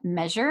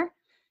VetMeasure.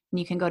 And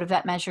you can go to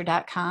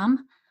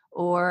vetmeasure.com,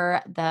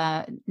 or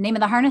the name of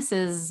the harness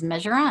is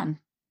Measure On.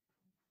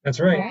 That's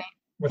right. Right.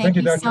 Well, thank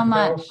you, Dr. so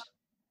much.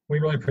 We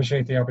really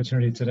appreciate the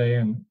opportunity today,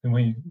 and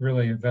we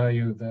really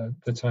value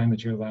the time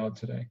that you allowed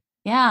today.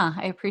 Yeah,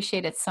 I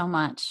appreciate it so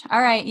much.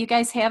 All right, you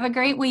guys have a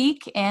great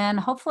week, and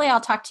hopefully I'll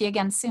talk to you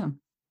again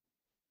soon.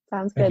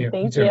 Sounds good.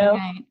 Thank you. All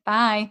right,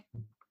 bye.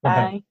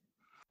 Bye.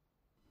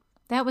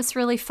 That was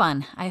really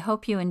fun. I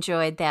hope you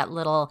enjoyed that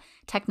little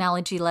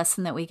technology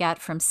lesson that we got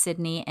from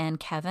Sydney and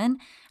Kevin.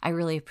 I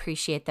really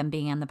appreciate them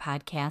being on the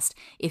podcast.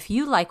 If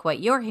you like what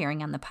you're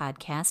hearing on the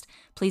podcast,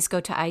 please go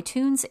to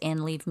iTunes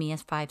and leave me a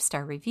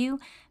 5-star review.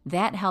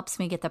 That helps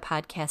me get the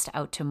podcast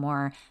out to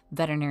more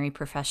veterinary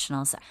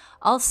professionals.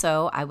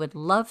 Also, I would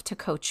love to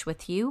coach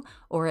with you,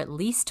 or at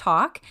least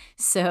talk.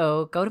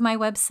 So go to my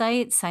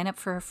website, sign up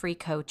for a free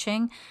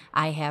coaching.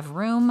 I have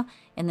room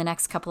in the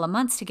next couple of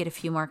months to get a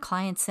few more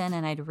clients in,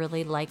 and I'd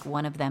really like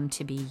one of them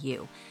to be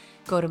you.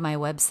 Go to my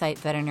website,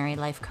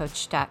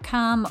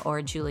 veterinarylifecoach.com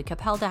or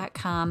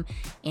juliecapel.com,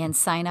 and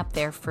sign up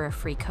there for a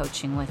free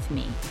coaching with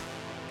me.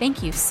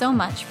 Thank you so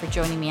much for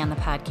joining me on the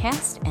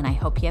podcast, and I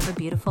hope you have a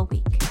beautiful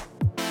week.